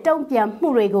ပ်တဲ့တုံ့ပြန်မှု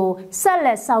တွေကိုဆက်လ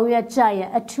က်ဆောင်ရွက်ကြရန်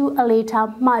အထူးအလေးထား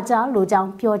မှာကြားလိုကြောင်း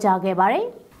ပြောကြားခဲ့ပါတယ်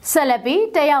ဆက်လက်ပြီး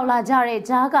တက်ရောက်လာကြတဲ့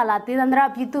ကြားကာလဒေသန္တရ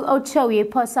ပြည်သူ့အုပ်ချုပ်ရေး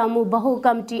ဖော်ဆောင်မှုဗဟို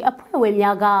ကော်မတီအဖွဲ့ဝင်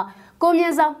များကကိုမြ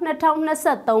င့်ဆောင်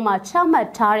2023မှာချမှတ်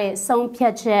ထားတဲ့ဆုံးဖြ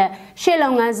တ်ချက်ရှေ့လု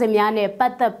ပ်ငန်းစဉ်များနဲ့ပ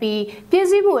တ်သက်ပြီးပြည်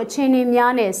စည်းမှုအခြေအနေ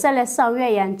များနဲ့ဆက်လက်ဆောင်ရွ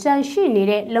က်ရန်ကြံရှိနေ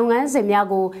တဲ့လုပ်ငန်းစဉ်များ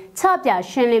ကိုချပြ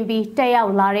ရှင်းလင်းပြီးတက်ရော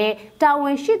က်လာတဲ့တာဝ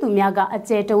န်ရှိသူများကအ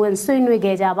ကျယ်တဝင့်ဆွေးနွေး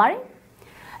ခဲ့ကြပါတယ်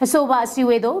အဆိုပါအစည်းအ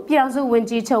ဝေးသို့ပြည်ထောင်စုဝန်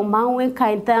ကြီးချုပ်မောင်ဝင်း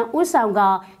ခိုင်တန်းဦးဆောင်က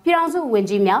ပြည်ထောင်စုဝန်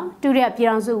ကြီးများဒုတိယပြည်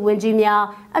ထောင်စုဝန်ကြီးများ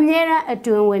အမြဲတမ်းအ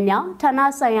တွင်းဝင်များဌာန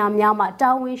ဆိုင်ရာများမှတာ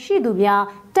ဝန်ရှိသူများ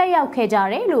တက်ရောက်ခဲ့ကြ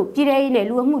တယ်လို့ပြည်ထောင်စုနဲ့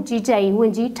လူအမှုကြီးကြပ်ရေးဝ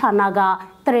န်ကြီးဌာနက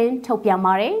သတင်းထုတ်ပြန်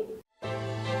ပါတယ်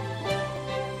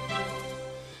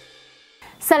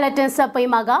ဆက်လက်တင်ဆက်ပေး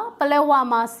မှာကပလဲဝါ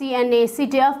မှာ CNA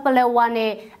CTF ပလဲဝါ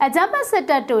နဲ့အကြမ်းဖက်စစ်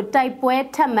တပ်တို့တိုက်ပွဲ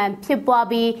ထပ်မံဖြစ်ပွား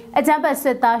ပြီးအကြမ်းဖက်စ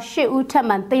စ်သား10ဦးထပ်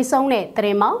မံသေဆုံးတဲ့သတ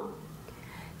င်းမှာ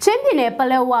ချင်းပြည်နယ်ပ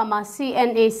လဲဝါမှာ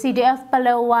CNA CTF ပ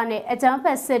လဲဝါနဲ့အကြမ်းဖ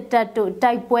က်စစ်တပ်တို့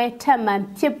တိုက်ပွဲထပ်မံ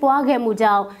ဖြစ်ပွားခဲ့မှု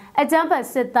ကြောင့်အကြမ်းဖက်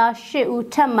စစ်သား10ဦး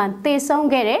ထပ်မံသေဆုံး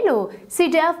ခဲ့တယ်လို့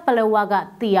CTF ပလဲဝါက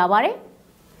သိရပါတယ်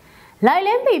လိုင်လ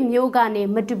င်းပီမျိုးကနေ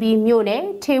မတူပီမျိုးနဲ့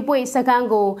ထေပွေစကန်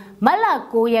ကိုမတ်လ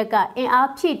9ရက်ကအင်အား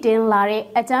ဖြည့်တင်းလာတဲ့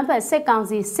အကြမ်းဖက်စစ်ကောင်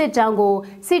စီစစ်ကြောင်းကို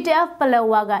CTF ပလ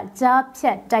ဝကကြားဖြ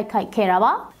တ်တိုက်ခိုက်ခဲ့တာ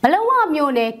ပါဘလဝ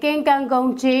မျိုးနဲ့ကင်းကန်ကု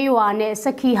န်းကျေးရွာနဲ့စ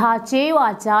ခီဟာကျေးရွာ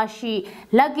ကြားရှိ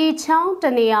လက်ကီချောင်းတ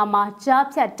နေရာမှာကြား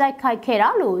ဖြတ်တိုက်ခိုက်ခဲ့တာ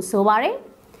လို့ဆိုပါတယ်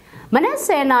မနက်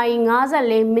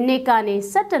10:54 မိနစ်ကနေ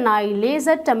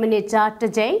17:42 မိနစ်ကြားတ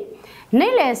စ်ကြိမ်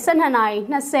နေ့လယ်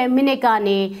12:20 မိနစ်က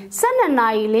နေ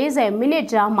12:40 မိနစ်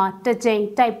ကြားမှာတစ်ကြိမ်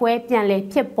တိုက်ပွဲပြန်လည်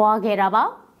ဖြစ်ပွားခဲ့တာပါ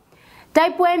တို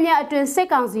က်ပွဲများအတွင်းစစ်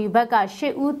ကောင်စီဘက်က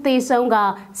10ဦးသေဆုံးက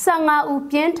15ဦး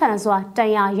ပြင်းထန်စွာဒ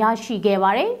ဏ်ရာရရှိခဲ့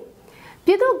ပါတယ်ပြ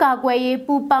ည်သူ့ကာကွယ်ရေး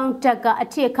ပူးပေါင်းတပ်ကအ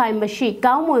ထစ်အခိုင်မရှိ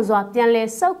ကောင်းမွန်စွာပြန်လည်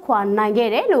ဆုတ်ခွာနိုင်ခဲ့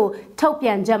တယ်လို့ထုတ်ပြ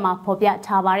န်ချက်မှာဖော်ပြ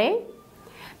ထားပါတယ်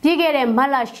ပြည်ခဲ့တဲ့မ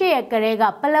တ်လ10ရက်ကလေးက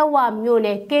ပလက်ဝမြို့န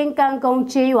ယ်ကင်းကန်ကုန်း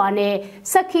ကျေးရွာနဲ့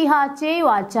စခီဟာကျေး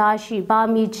ရွာကြားရှိဘာ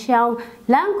မီချောင်း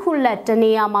လမ်းခုလက်တ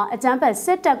နေရာမှာအကြမ်းဖက်စ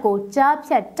စ်တပ်ကိုကြား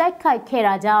ဖြတ်တိုက်ခိုက်ခဲ့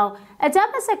တာကြောင့်အကြမ်း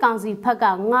ဖက်စစ်ကောင်စီဘက်က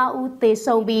9ဦးသေ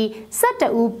ဆုံးပြီး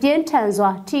12ဦးပြင်းထန်စွာ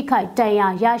ထိခိုက်ဒဏ်ရာ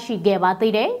ရရှိခဲ့ပါ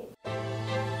သေးတယ်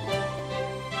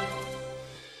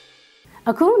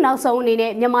အခုနောက်ဆုံးအနေ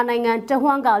နဲ့မြန်မာနိုင်ငံတဝ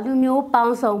န်းကလူမျိုးပေါ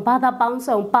င်းစုံဘာသာပေါင်း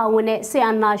စုံပါဝင်တဲ့ဆီယ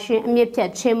နာရှင်အမြင့်ဖြ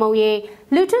တ်ချင်းမုံရေး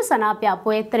လူထုဆန္ဒပြ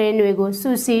ပွဲသတင်းတွေကို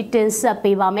စူးစီးတင်ဆက်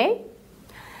ပေးပါမယ်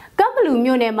။ကမ်ဘလူ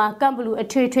မြို့နယ်မှာကမ်ဘလူအ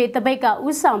ထွေထွေတပိတ်ကဥ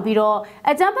ဆောင်ပြီးတော့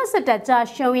အကြမ်းဖက်စစ်တပ်ကြား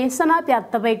ရှုံရင်ဆန္ဒပြ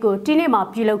တပိတ်ကိုဒီနေ့မှ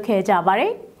ပြုလုပ်ခဲ့ကြပါတ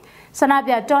ယ်။ဆန္ဒ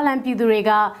ပြတော်လှန်ပြည်သူတွေ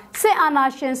ကစစ်အာဏာ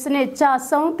ရှင်စနစ်ကြ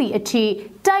ဆုံးသည့်အထိ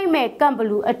တိုက်မဲ့ကမ်ဘ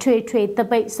လူအထွေထွေတ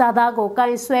ပိတ်စာသားကိုက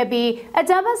င်ဆွဲပြီးအ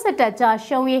ကြမ်းဖက်စစ်တပ်ကြား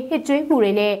ရှုံရင်ဟစ်ကြွေးမှု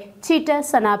တွေနဲ့ချီတက်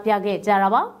ဆန္ဒပြခဲ့ကြတာ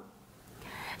ပါ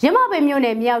ရမပင်မြို့န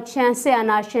ယ်မြောက်ချမ်းစစ်အာ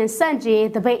ဏာရှင်စန့်ကျင်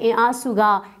တပိတ်အင်အားစုက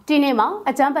ဒီနေ့မှာ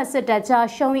အကြမ်းဖက်စစ်တပ်ကြား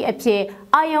ရှုံရင်အဖြစ်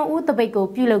အာယုံဦးတပိတ်ကို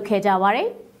ပြုလုပ်ခဲ့ကြပါတယ်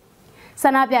ဆ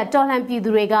န္ဒပြတော်လှန်ပြည်သူ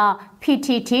တွေက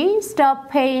PTT Stop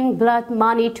Paying Blood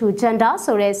Money to Gender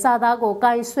ဆိုတဲ့စာသားကိုက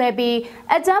င်ဆွဲပြီး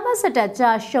အကြမ်းဖက်စစ်တပ်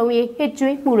ကြားရှုံရင်ဟစ်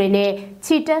ကြွေးမှုတွေနဲ့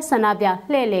ချီတက်ဆန္ဒပြ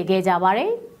လှည့်လည်ခဲ့ကြပါတ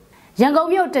ယ်ရန်ကုန်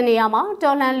မြို့တနေရာမှာ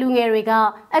တော်လှန်လူငယ်တွေက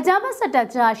အကြမ်းဖက်စစ်တပ်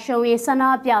ကြားရှုံရင်ဆန္ဒ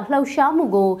ပြလှုပ်ရှားမှု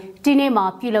ကိုဒီနေ့မှ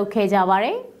ပြုလုပ်ခဲ့ကြပါတ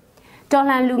ယ်တော်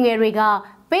လှန်လူငယ်တွေက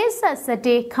ပေးဆက်စ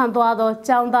တေးခံသွားသော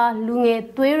ចောင်းသားလူငယ်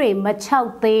သွေးတွေမချောက်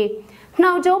သေး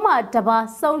နှောင်ကျိုးမှာတပါ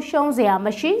ဆုံးရှုံးစရာမ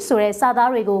ရှိဆိုတဲ့စာ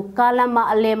သားတွေကိုကားလမ်းမ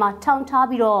အလဲမှာထောင်ထား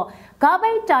ပြီးတော့ဂါ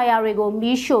ဘိတ်တာယာတွေကို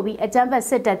မီးရှို့ပြီးအကြမ်းဖက်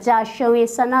စစ်တပ်ကြားရှုံး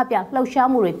ရေးဆန္ဒပြလှုပ်ရှား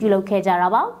မှုတွေပြုလုပ်ခဲ့ကြတာ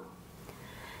ပါ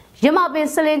ရမပင်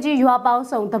စလင်ကြီးရွာပေါင်း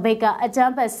စုံတပိတ်ကအကြ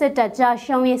မ်းဖက်စစ်တပ်ကြား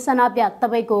ရှုံးရေးဆန္ဒပြတ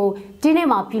ပိတ်ကိုဒီနေ့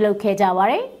မှပြုလုပ်ခဲ့ကြပါ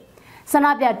တယ်ဆန္ဒ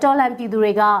ပြတော်လှန်ပြည်သူ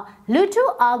တွေကလူထု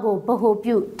အားကိုဗဟို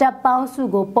ပြုတပ်ပေါင်းစု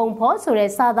ကိုပုံဖော်ဆို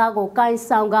တဲ့စာသားကိုကိုင်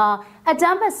ဆောင်ကအကြ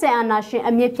မ်းဖက်စစ်အာဏာရှင်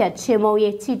အမြင့်ဖြတ်ချေမှုန်း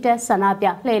ရေးချီတက်ဆန္ဒပြ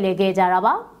လှည့်လည်ခဲ့ကြတာ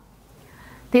ပါ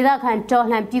ဒေသခံတော်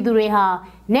လှန်ပြည်သူတွေဟာ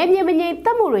နေမြေမငြိမ်သ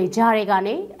က်မှုတွေကြားတွေက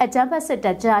နေအကြမ်းဖက်စစ်တ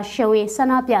ပ်ကြားရှုံးရေးဆန္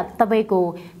ဒပြတပိတ်ကို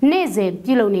နေ့စဉ်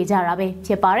ပြုလုပ်နေကြတာပဲ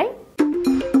ဖြစ်ပါတယ်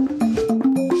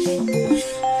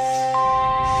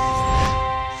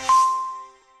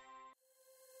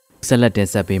ဆက်လက်တင်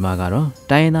ဆက်ပေးမှာကတော့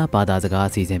တိုင်းရင်းသားဘာသာစကား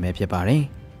အစီအစဉ်ပဲဖြစ်ပါတယ်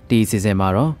။ဒီအစီအစဉ်မှာ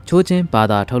တော့ချိုးချင်းဘာ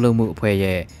သာထုတ်လုပ်မှုအဖွဲ့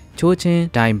ရဲ့ချိုးချင်း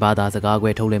ဒိုင်ဘာသာစကား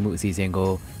ခွဲထုတ်လွှင့်မှုအစီအစဉ်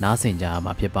ကိုနားဆင်ကြရ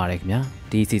မှာဖြစ်ပါတယ်ခင်ဗျာ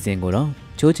။ဒီအစီအစဉ်ကိုတော့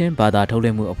ချိုးချင်းဘာသာထုတ်လွှ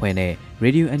င့်မှုအဖွဲ့နဲ့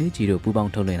RadioNUG တို့ပူးပေါ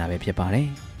င်းထုတ်လွှင့်တာပဲဖြစ်ပါတယ်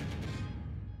။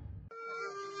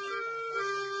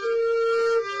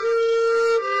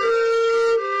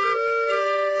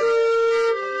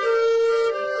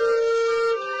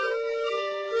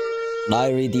ได้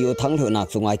รีดิโอทั้งเถนัก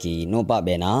สุงไอกีโนปะเบ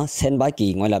นาเซนบายกี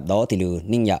งอยลับดอติลู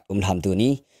นิ่งยะทำตัว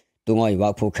นี้ตัวงอยว่า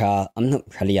ผู้คาอัมนุ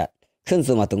ขลิยัดขึ้น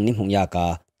สู่มาตรงนิมหงยากา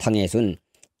ทางเอซุน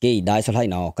กีได้สลาย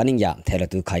นอกันิงยะเทระ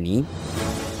ตุไคนี้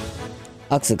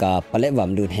อักษกาปะเลวัม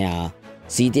ดูเฮีย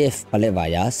CTF ปะเลวา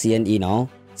ยา CNE นอ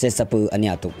เซซาปูอันย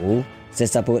าตุอูเซ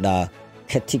ซาปูดาเ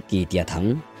คทิกีเตียทัง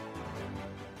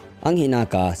อังหินา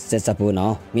กาเซซาปูนอ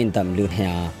มินตัมดูเฮี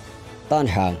ยต้าน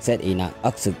ห่างเซตอีนา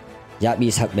อักษยาบี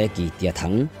สักเบกีเตียทั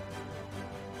ง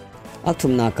อักทุ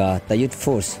มนากาตยุดฟ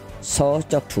อร์สซอ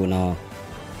จักทูนอ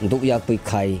ดุยาปุยไ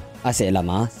คอาเซลา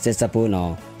มาเซซาปูนอ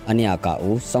อันยากาอู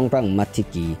ซองปรังมัติ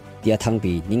กีเตียทัง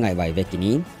ปีนิงไงไวเวกิ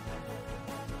นี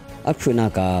อักทุนา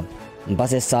กาบา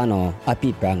เซซานออปิ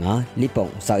ปรางาลิปง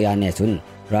สักยาเนซุน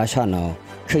ราชานอ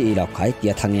คืออีหลอกไขเตี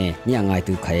ยทังเงนี่ยังไง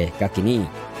ตุไขกากินี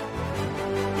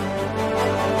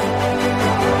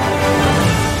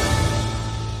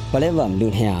ปเลวัมลุ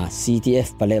นเฮีย CTF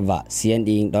ปเลวะ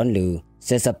CNE ดอนลูเซ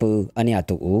ซาปูอันยา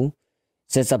ตุอู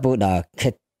เซซาปูดาเค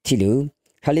ทิลู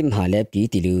ฮาลิมฮาเลปี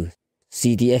ติลู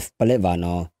CTF ปเลวาน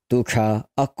อตุคา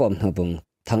อักกอมหบุง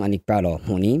ทางอนิปราโล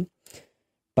หูนี้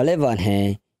ปเลวันเฮ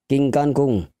กิงกันกุ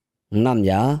งนำ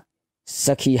ยาส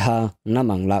กีฮานำ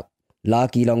มังลักลา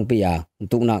กีลองเปีย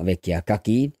ตุนักเวกียกา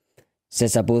กี เซ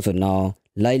ซาปูสุนนอ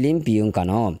ไลลิมปียงกั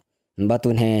นอบัตุ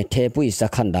นเฮเทปุยสั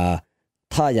กขันดา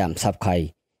ท่ายามสับไข่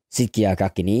สิกียกา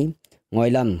กินีงอย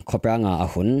ลำขบรางาอ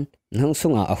หุนหงสุ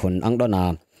งาอหุนอังดนา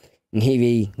ฮี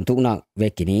วีตุกนักเว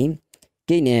กินี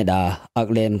กินเนดาอัก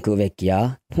เลมกูเวกีย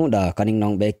หูดากันิงนอ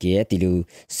งเบกียติลู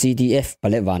CDF ป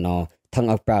เลวานอทั้ง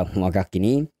อักปราหัวกากิ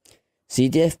นี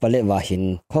CDF ปเลวาหิน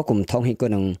ข้อกุมท้องฮิก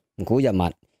นงกูยามั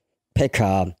ดเพค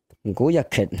ากูอยาก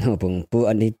เข็ดหบุงปู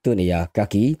อันนี้ตัวนี้กา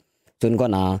กีจนกว่า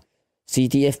นา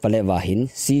CTF ปเลวาหิน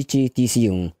CGTC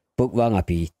ยุงปุกวางอ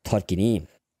ภิทอดกินี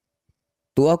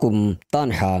ตัวกุมต้าน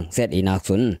หางเซตอินัก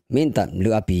สุนมินตัดเลื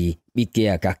อปีบิเกี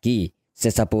ยกากีเซ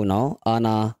ซาปูนออาน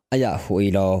าอายะหุย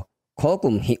โลขอกุ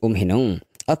มหิหินง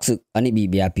อักษึกอันนี้บี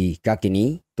เบียปีกากินี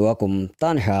ตัวกุมต้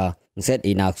านหางเซต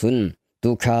อินักสุนตุ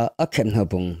คาอักเข็มห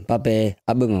บุงปะเปอ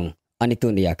บึงอันนี้ตัว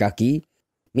นี้กากี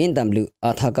มินตัดเลืออา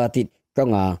ทากาติก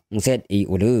งาเซตอี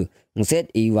อุลืเซต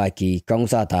อีวากีกง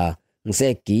ซาตาเซ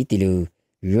กีติลู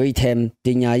รวยเทม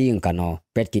ติญญายิงกันอ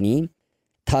เป็ดกินี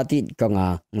ทาติกงา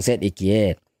เซตอีกีเอ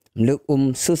ลุก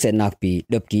สุเซนักปี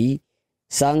ดบกี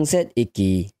สังเซตอี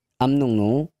กีอัมนุงโน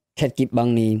เข็ดกิบัง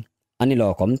นีอันนี้หลอ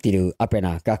กมติลูอเปน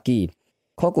ากากี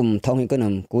ข้อกุมทองหิกน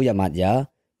มกูยามัดยา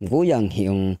กูยังหิ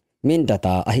งมินตาต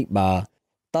าอหิบา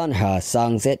ตันหาสั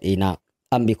งเซตอีนัก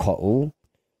อัมบิขอ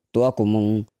ตัวกุมง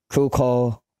คูคอ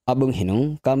อบึงหินง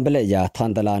กัมเบลยาทัน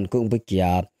ตลานกุงบิกย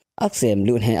าอักเสม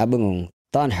ลุนให้อบึงง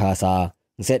ตันหาซา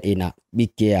เซตอีนักบิ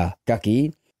กยากากี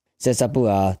เซซาปั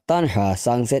วตันหา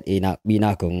สังเซตอีนักบีน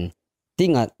ากุงติ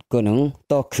งัดกนง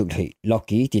ตอกขุดให้ล็อก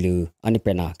กี้ติลูอันนี้เ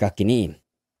ป็นกากินี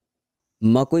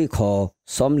มากุยขอ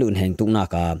ซ้อมลุนแห่งตุกนา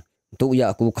กาตุยา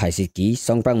กูไข่สิกีส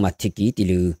องปรังมัดทิกีติ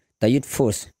ลูแต่ยุดฟอ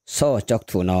สซอจอก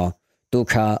ทูนอตุ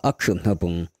คาอักขุมหบุ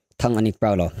งทั้งอันนี้เปล่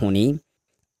าหรอหูนี้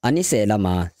อันนี้เสลาม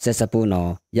าเซซาปูนอ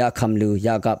ยาคำลูย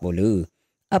ากาบลู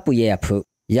อปุเยพุ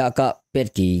ยากาเป็ด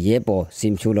กีเยโปซิ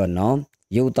มชูลนอ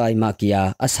ยูไตมากิยา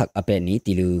อสักอเปนี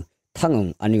ติลูทั้ง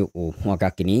อันยุอูหัวกา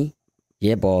กินีเย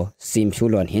โปซิมชู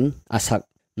ลนหินอสัก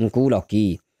งกูลอกี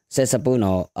เซซาปูน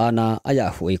อานาอายา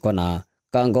หุยกนา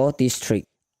กังโกดิสทริก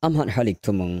อัมฮันฮาลิก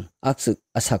ทุมงอักษุ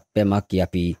อสักเปมากิยา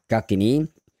ปีกากินี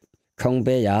คงเ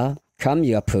บียคำ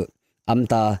ยาพุอัม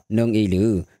ตานงอีลู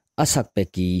อาศักเป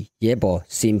กีเยบอ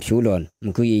ซิมชูลอนม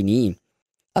กุยนี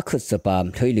อักขุสปาม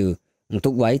ทอยลูตุ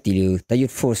กไว้ติลูตายุ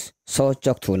ดฟุสโซจ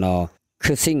อกทูนอ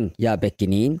คือซิงยาเบกิ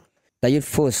นีตายุด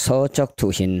ฟุสโซจอกทู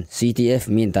หิน CTF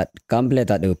มินตัดกัมเบล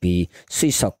ตัดอปีสุ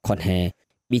ยสอกคอนเฮ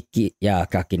บิกิยา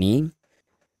กากินี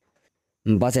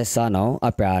บาเซซานอ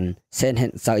อัปรานเซนเฮ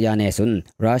นสักยาเนซุน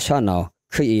ราชานอ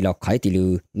คืออีหลอกไขติลู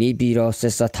นีบีโรเซ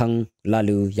ซาทังลา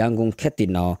ลูยังกุงเคติ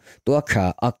นอตัวขา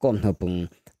อักกอมหบุง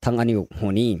ทั้งอันยุหู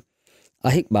นีอ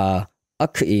หิกบาอั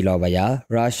กอีลอบายา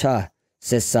ราชาเซ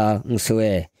ซาอุสเว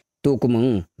ตุกุมง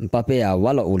ปะเปียว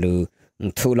าลอูลู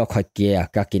ทูลขเกีย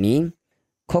กากินี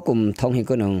ข้อกุมทองหิ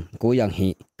กนงกูยังหิ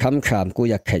คำครามกู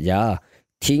อยากขยา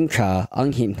ทิ้งขาอัง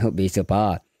หิมหบิสปา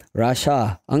ราชา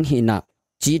อังหินัก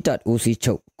จีตัดอุสิช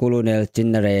กโคโลเนลจิ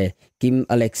นเรกิม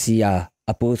อเล็กซิยา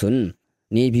อปูสุน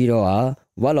นีบิโรอา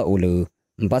วาลอูลู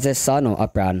บาเซซานออั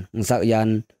ปรานสักยัน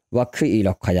วักอีล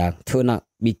อกขยังทุนัก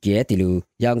บิเกติลู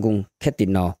ยังกุงเคติน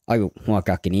นออายุหัวก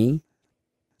ากินี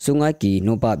สุงไอกีโน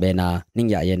ปะเบนานิง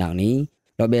ยาเยนักนี้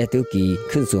เราเบตุกี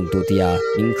ขึ้นสูงตุติยา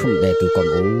นิงคุมเบตุกอม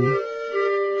อู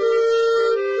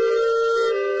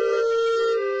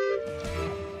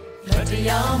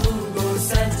ยามูโก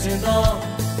สันเจโต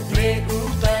เรกู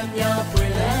ปัญญาปุย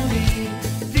ลันดี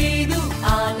วิดุอ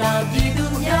าลาวิดุ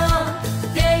ญา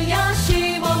เตยาชิ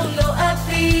โมโลอั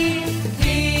ติ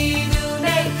วิดุเน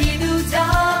วิดุจา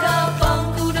กาปัง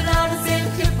กูดนาเซน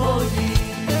คิโปยี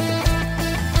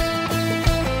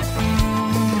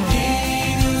วิ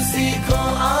ดุสิโค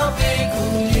อาเปกุ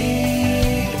ลี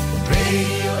เร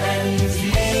ดิโอเอ็นจี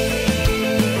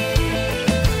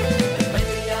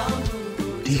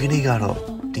ဒီကနေ့က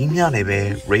တော့ဒီညနေပဲ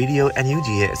Radio NUG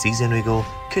ရဲ့အစည်းအဝေးတွေကို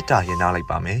ခਿੱတရနာလိုက်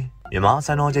ပါမယ်။မြန်မာ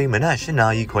စံတော်ချိန်မနက်၈နာ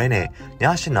ရီခွဲနဲ့ည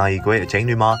၈နာရီခွဲအချိန်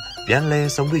တွေမှာပြန်လည်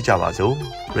ဆုံတွေ့ကြပါစို့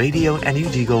။ Radio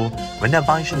NUG ကိုမနက်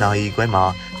ပိုင်း၈နာရီခွဲမှာ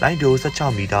လိုင်းဒို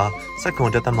16မီတာ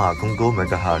7.9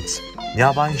 MHz ည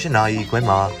ပိုင်း၈နာရီခွဲ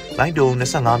မှာလိုင်းဒို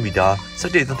25မီတာ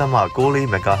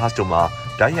17.6 MHz တို့မှာ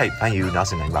ဓာတ်ရိုက်ဖမ်းယူနား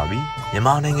ဆင်နိုင်ပါပြီ။မြန်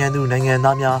မာနိုင်ငံသူနိုင်ငံ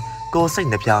သားများကိုယ်စိတ်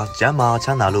နှပြကျန်းမာချ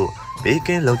မ်းသာလို့ဘေးက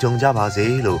င်းလုံခြုံကြပါစေ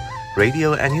လို့ Radio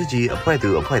NUG အဖွဲ့သူ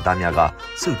အဖွဲ့သားများက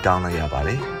ဆုတောင်းလိုက်ရပါတ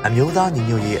ယ်။အမျိုးသားညီ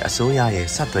ညွတ်ရေးအစိုးရရဲ့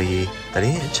စက်သွယ်ရေးသတ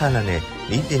င်းအချက်အလက်နဲ့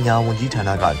ဤပညာဝန်ကြီးဌာန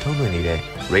ကထုတ်လွှင့်နေတဲ့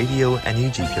Radio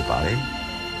NUG ဖြစ်ပါတယ်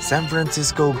။ San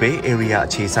Francisco Bay Area အ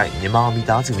ခြေစိုက်မြန်မာမိ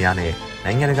သားစုများနဲ့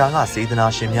နိုင်ငံတကာကစေတနာ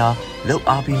ရှင်များလုပ်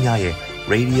အားပေးများရဲ့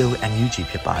Radio NUG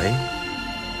ဖြစ်ပါတယ်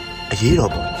။အရေး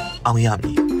တော်ပုံအောင်ရမ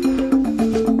ည်